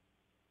on?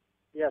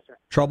 Yes, sir.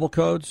 Trouble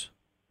codes?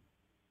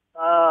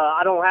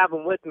 I don't have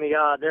them with me.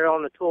 They're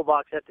on the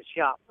toolbox at the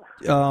shop.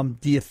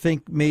 Do you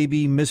think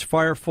maybe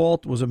misfire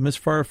fault? Was a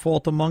misfire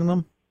fault among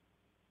them?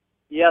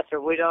 Yes, sir.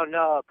 We done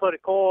put a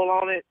coil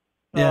on it.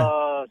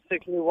 Yeah.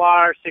 6 new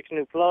wires, 6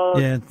 new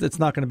plugs. Yeah, it's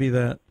not going to be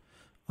that.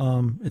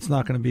 It's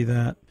not going to be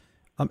that.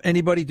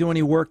 Anybody do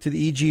any work to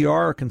the EGR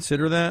or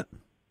consider that?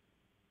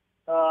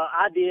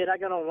 I did. I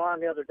got online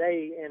the other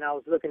day, and I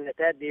was looking at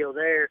that deal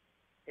there,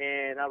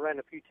 and I ran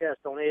a few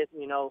tests on it,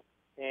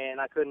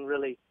 and I couldn't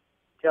really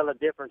tell a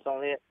difference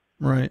on it.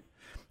 Right.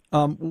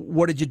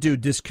 What did you do?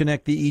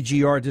 Disconnect the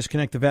EGR,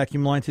 disconnect the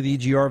vacuum line to the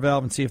EGR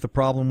valve and see if the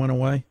problem went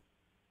away?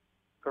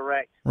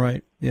 Correct.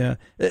 Right. Yeah.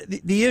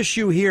 The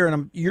issue here,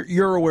 and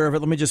you're aware of it.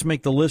 Let me just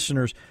make the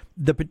listeners.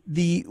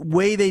 The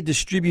way they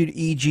distribute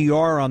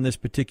EGR on this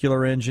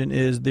particular engine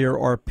is there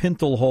are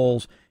pintle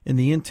holes in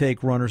the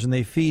intake runners, and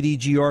they feed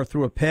EGR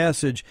through a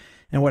passage.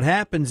 And what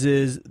happens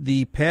is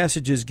the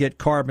passages get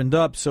carboned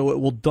up, so it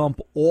will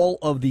dump all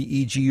of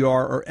the EGR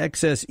or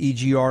excess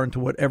EGR into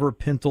whatever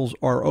pintles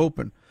are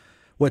open.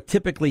 What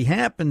typically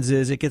happens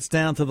is it gets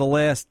down to the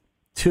last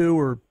 2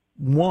 or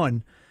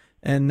 1,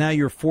 and now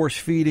you're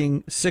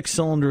force-feeding 6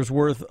 cylinders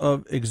worth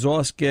of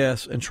exhaust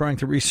gas and trying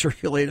to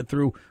recirculate it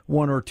through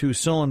 1 or 2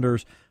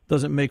 cylinders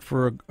doesn't make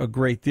for a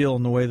great deal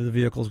in the way that the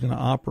vehicle is going to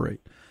operate.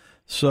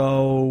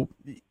 So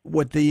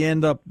what they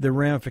end up, the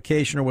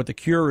ramification or what the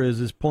cure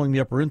is pulling the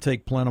upper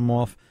intake plenum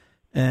off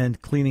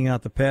and cleaning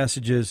out the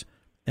passages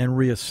and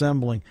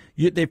reassembling.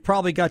 They've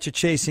probably got you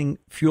chasing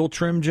fuel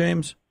trim,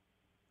 James?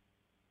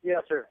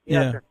 Yes, sir.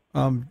 Yes, sir.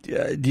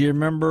 Do you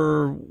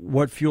remember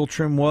what fuel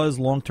trim was?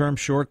 Long-term,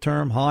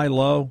 short-term, high,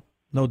 low?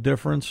 No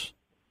difference?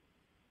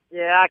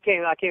 Yeah, I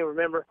can't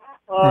remember.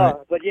 Right.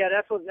 But yeah,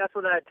 that's what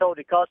I told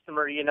the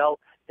customer.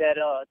 That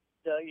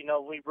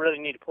we really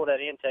need to pull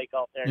that intake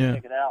off there and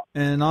check it out.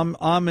 And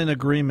I'm in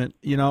agreement.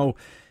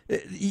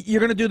 You're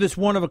going to do this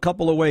one of a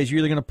couple of ways. You're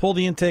either going to pull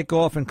the intake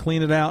off and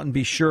clean it out and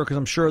be sure, because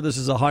I'm sure this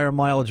is a higher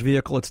mileage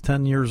vehicle. It's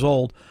 10 years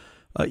old.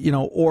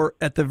 Or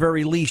at the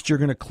very least, you're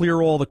going to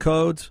clear all the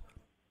codes.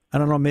 I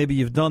don't know, maybe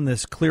you've done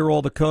this. Clear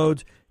all the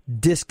codes,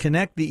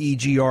 disconnect the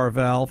EGR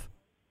valve,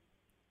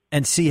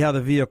 and see how the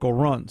vehicle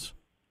runs.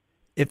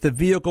 If the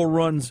vehicle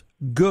runs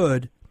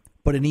good,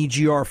 but an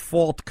EGR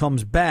fault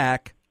comes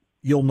back,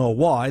 you'll know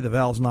why. The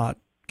valve's not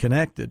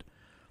connected.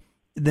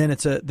 Then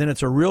it's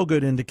a real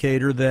good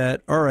indicator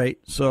that, all right,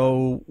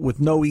 so with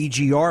no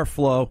EGR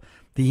flow,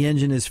 the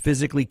engine is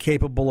physically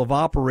capable of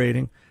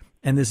operating,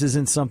 and this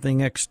isn't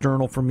something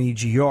external from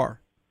EGR.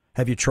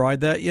 Have you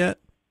tried that yet?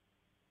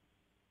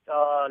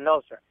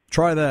 No, sir.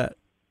 Try that.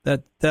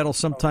 That'll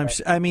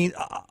sometimes. Okay. I mean,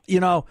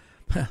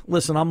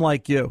 listen, I'm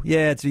like you.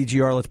 Yeah, it's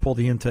EGR. Let's pull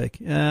the intake.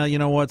 You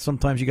know what?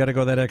 Sometimes you got to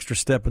go that extra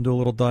step and do a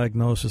little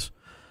diagnosis.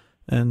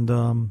 And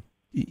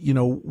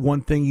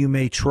one thing you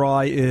may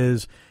try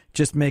is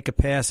just make a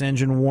pass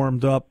engine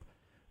warmed up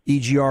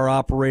EGR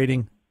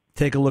operating,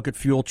 take a look at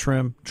fuel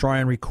trim, try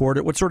and record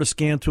it. What sort of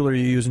scan tool are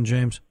you using,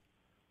 James?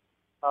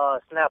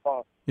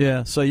 Snap-on.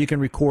 Yeah, so you can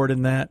record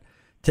in that.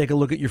 Take a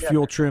look at your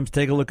fuel trims,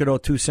 take a look at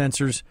O2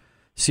 sensors,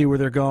 see where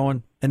they're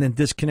going, and then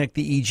disconnect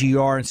the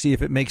EGR and see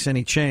if it makes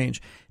any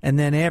change. And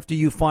then after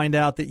you find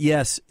out that,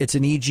 yes, it's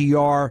an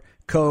EGR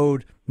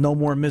code, no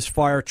more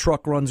misfire,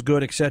 truck runs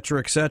good, et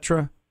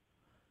cetera,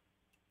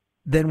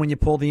 then when you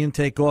pull the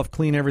intake off,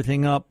 clean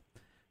everything up,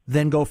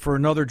 then go for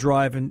another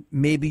drive, and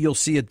maybe you'll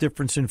see a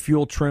difference in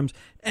fuel trims.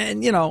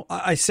 And,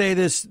 I say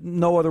this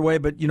no other way,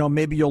 but,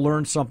 maybe you'll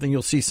learn something.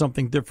 You'll see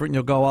something different, and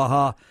you'll go,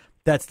 aha,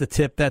 that's the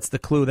tip, that's the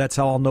clue, that's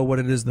how I'll know what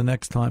it is the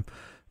next time.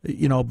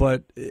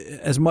 But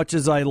as much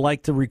as I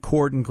like to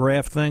record and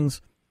graph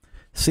things,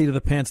 seat of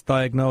the pants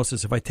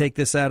diagnosis. If I take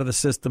this out of the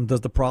system,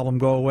 does the problem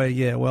go away?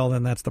 Yeah, well,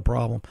 then that's the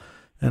problem.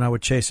 And I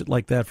would chase it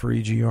like that for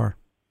EGR.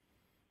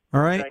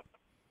 All right? Okay.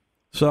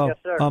 So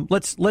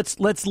yes,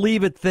 let's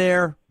leave it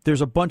there.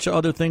 There's a bunch of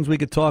other things we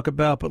could talk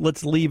about, but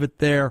let's leave it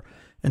there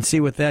and see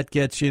what that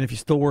gets you. And if you're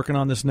still working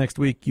on this next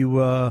week,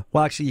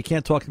 actually, you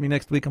can't talk to me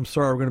next week. I'm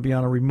sorry, we're going to be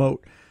on a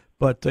remote.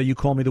 But you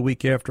call me the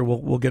week after.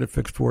 We'll get it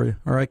fixed for you.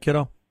 All right,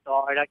 kiddo?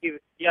 All right,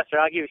 yes, sir.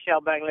 I'll give you a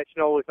shout back and let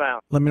you know what we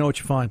found. Let me know what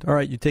you find. All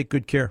right, you take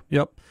good care.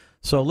 Yep.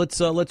 So let's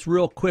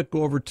real quick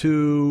go over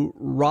to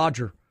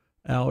Roger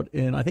out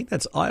in, I think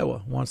that's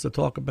Iowa, wants to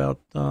talk about,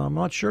 I'm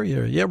not sure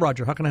here. Yeah,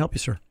 Roger, how can I help you,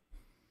 sir?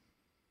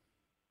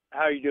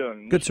 How you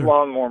doing? Good, sir.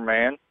 Lawnmower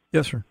Man.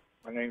 Yes, sir.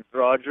 My name's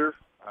Roger.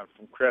 I'm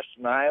from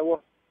Creston,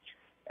 Iowa.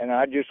 And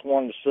I just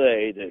wanted to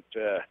say that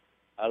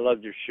I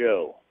love your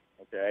show,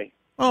 okay?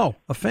 Oh,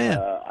 a fan.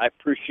 I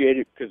appreciate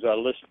it because I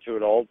listen to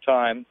it all the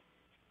time.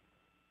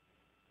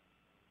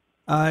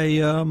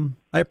 I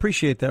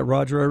appreciate that,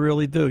 Roger. I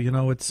really do.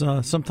 It's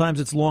sometimes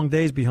it's long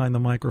days behind the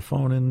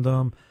microphone,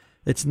 and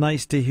it's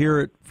nice to hear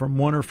it from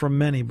one or from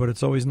many, but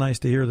it's always nice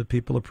to hear that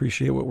people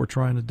appreciate what we're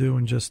trying to do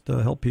and just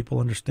help people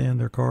understand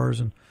their cars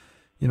and,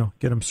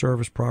 get them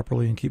serviced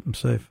properly and keep them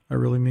safe. I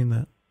really mean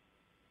that.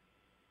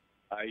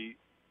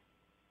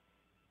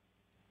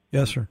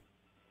 Yes, sir.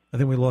 I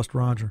think we lost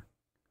Roger.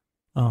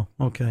 Oh,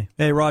 okay.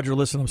 Hey, Roger,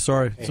 listen, I'm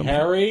sorry. Hey,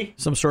 Harry?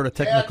 Some sort of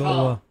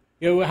technical...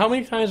 how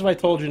many times have I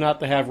told you not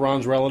to have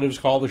Ron's relatives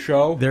call the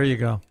show? There you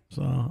go.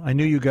 So I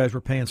knew you guys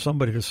were paying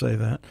somebody to say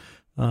that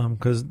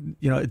because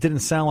it didn't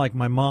sound like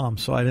my mom,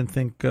 so I didn't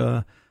think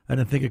it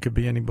could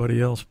be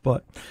anybody else.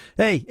 But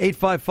hey,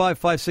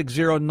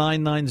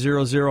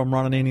 855-560-9900. I'm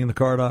Ron Ananian, the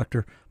Car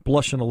Doctor,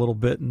 blushing a little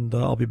bit, and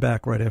I'll be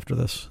back right after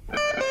this.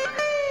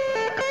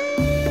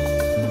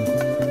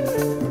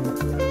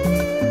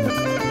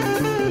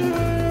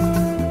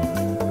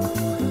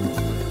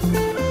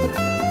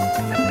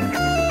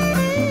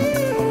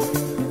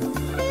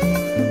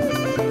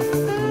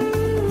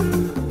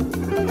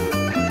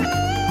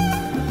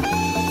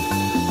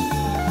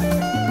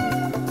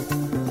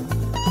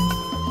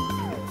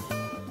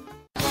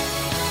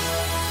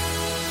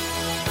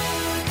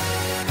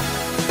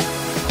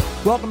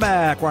 Welcome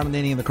back. Ron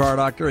Ananian, the Car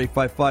Doctor,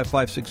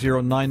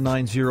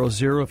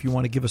 855-560-9900. If you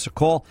want to give us a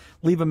call,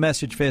 leave a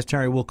message. Fast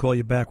Harry will call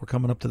you back. We're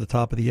coming up to the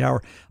top of the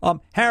hour.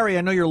 Harry,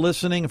 I know you're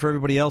listening. For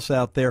everybody else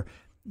out there,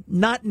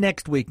 not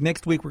next week.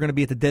 Next week, we're going to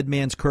be at the Dead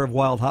Man's Curve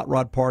Wild Hot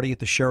Rod Party at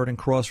the Sheridan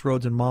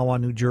Crossroads in Mahwah,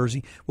 New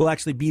Jersey. We'll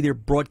actually be there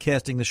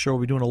broadcasting the show.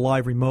 We'll be doing a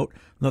live remote,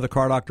 another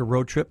Car Doctor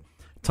road trip.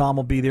 Tom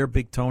will be there,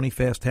 Big Tony,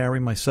 Fast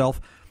Harry,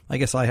 myself. I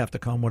guess I have to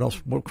come. What else?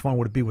 What fun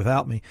would it be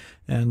without me?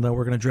 And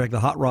we're going to drag the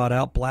hot rod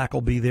out. Black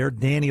will be there.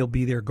 Danny will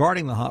be there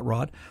guarding the hot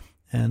rod.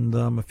 And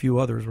a few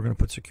others we're going to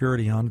put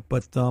security on.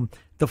 But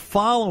the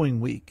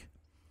following week,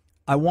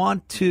 I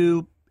want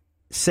to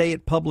say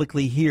it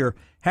publicly here.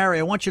 Harry,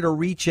 I want you to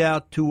reach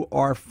out to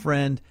our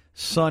friend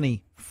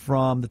Sonny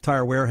from the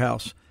Tire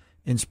Warehouse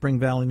in Spring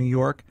Valley, New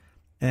York.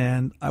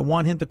 And I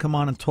want him to come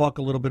on and talk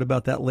a little bit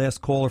about that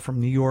last caller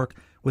from New York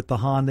with the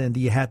Honda and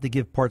you had to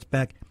give parts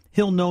back.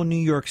 He'll know New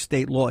York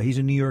State law. He's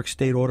a New York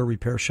State auto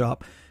repair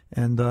shop,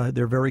 and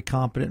they're very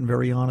competent and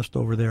very honest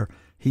over there.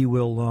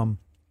 He'll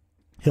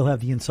have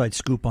the inside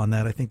scoop on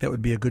that. I think that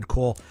would be a good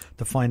call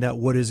to find out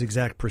what is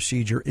exact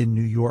procedure in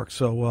New York.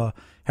 So,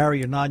 Harry,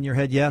 you're nodding your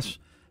head yes,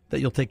 that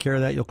you'll take care of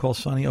that. You'll call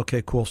Sonny?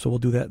 Okay, cool. So we'll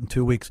do that in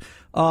 2 weeks.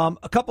 A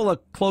couple of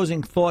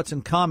closing thoughts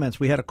and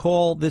comments. We had a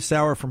call this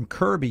hour from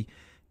Kirby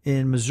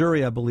in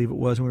Missouri, I believe it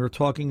was, and we were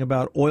talking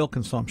about oil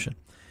consumption.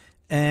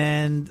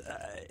 And...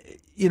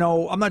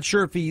 I'm not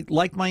sure if he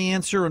liked my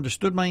answer,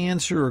 understood my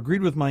answer, or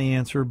agreed with my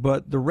answer,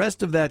 but the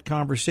rest of that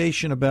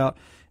conversation about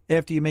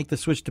after you make the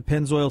switch to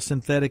Pennzoil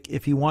synthetic,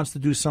 if he wants to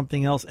do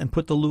something else and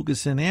put the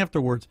Lucas in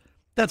afterwards,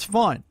 that's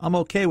fine. I'm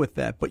okay with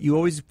that, but you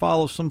always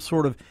follow some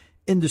sort of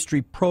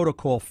industry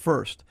protocol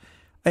first.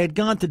 I had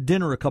gone to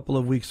dinner a couple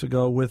of weeks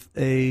ago with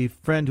a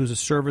friend who's a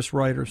service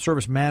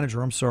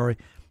manager,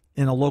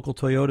 in a local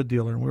Toyota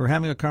dealer, and we were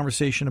having a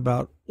conversation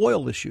about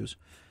oil issues.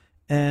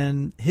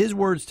 And his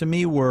words to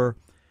me were,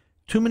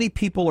 too many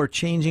people are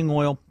changing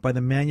oil by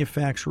the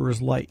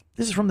manufacturer's light.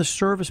 This is from the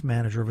service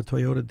manager of a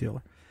Toyota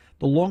dealer.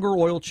 The longer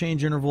oil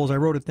change intervals, I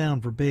wrote it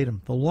down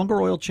verbatim, the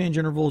longer oil change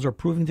intervals are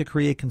proving to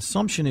create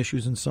consumption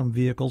issues in some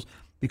vehicles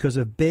because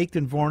of baked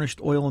and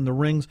varnished oil in the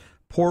rings,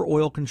 poor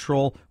oil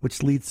control,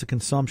 which leads to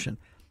consumption.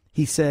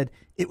 He said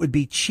it would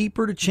be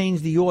cheaper to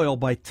change the oil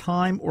by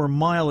time or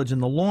mileage in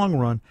the long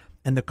run,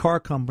 and the car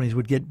companies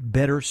would get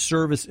better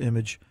service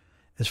image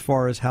as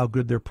far as how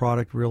good their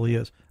product really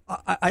is.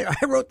 I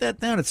wrote that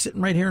down. It's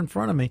sitting right here in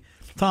front of me.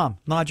 Tom,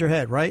 nod your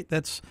head, right?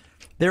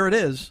 There it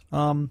is.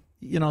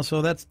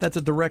 So that's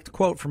a direct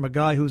quote from a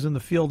guy who's in the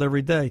field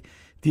every day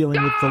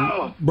dealing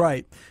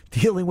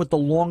with the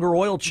longer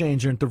oil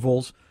change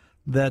intervals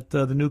that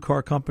the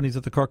car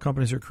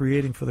companies are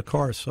creating for the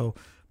cars. So,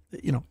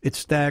 it's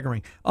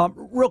staggering.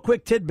 Real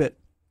quick tidbit.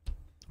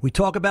 We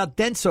talk about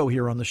Denso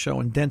here on the show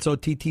and Denso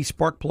TT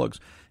spark plugs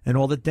and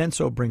all that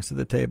Denso brings to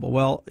the table.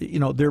 Well,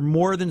 they're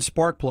more than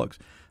spark plugs.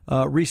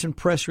 Recent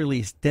press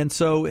release,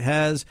 Denso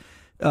has,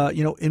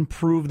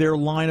 improved their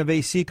line of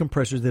AC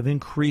compressors. They've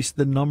increased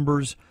the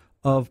numbers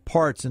of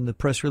parts. And the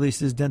press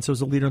release is Denso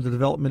is a leader in the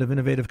development of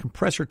innovative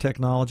compressor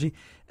technology.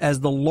 As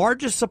the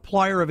largest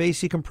supplier of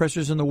AC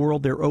compressors in the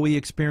world, their OE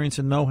experience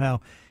and know-how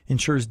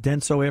ensures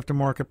Denso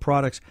aftermarket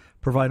products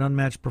provide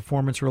unmatched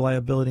performance,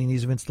 reliability, and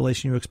ease of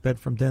installation you expect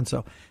from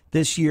Denso.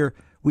 This year,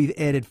 we've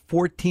added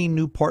 14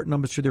 new part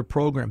numbers to their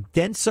program.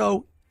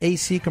 Denso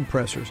AC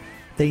compressors,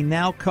 they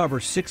now cover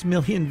 6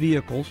 million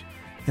vehicles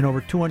and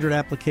over 200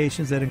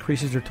 applications. That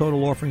increases their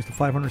total offerings to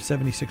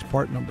 576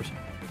 part numbers.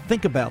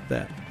 Think about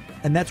that.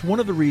 And that's one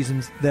of the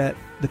reasons that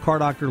the Car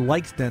Doctor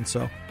likes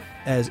Denso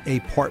as a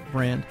part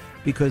brand,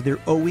 because they're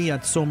OE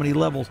on so many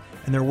levels,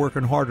 and they're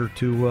working harder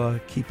to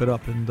keep it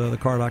up. And the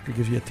Car Doctor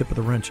gives you a tip of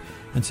the wrench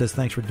and says,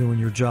 thanks for doing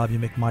your job. You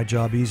make my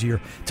job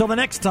easier. Till the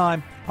next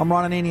time, I'm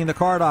Ron Ananian, the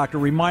Car Doctor,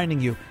 reminding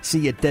you, see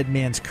you at Dead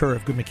Man's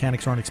Curve. Good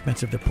mechanics aren't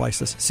expensive. They're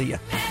priceless. See ya.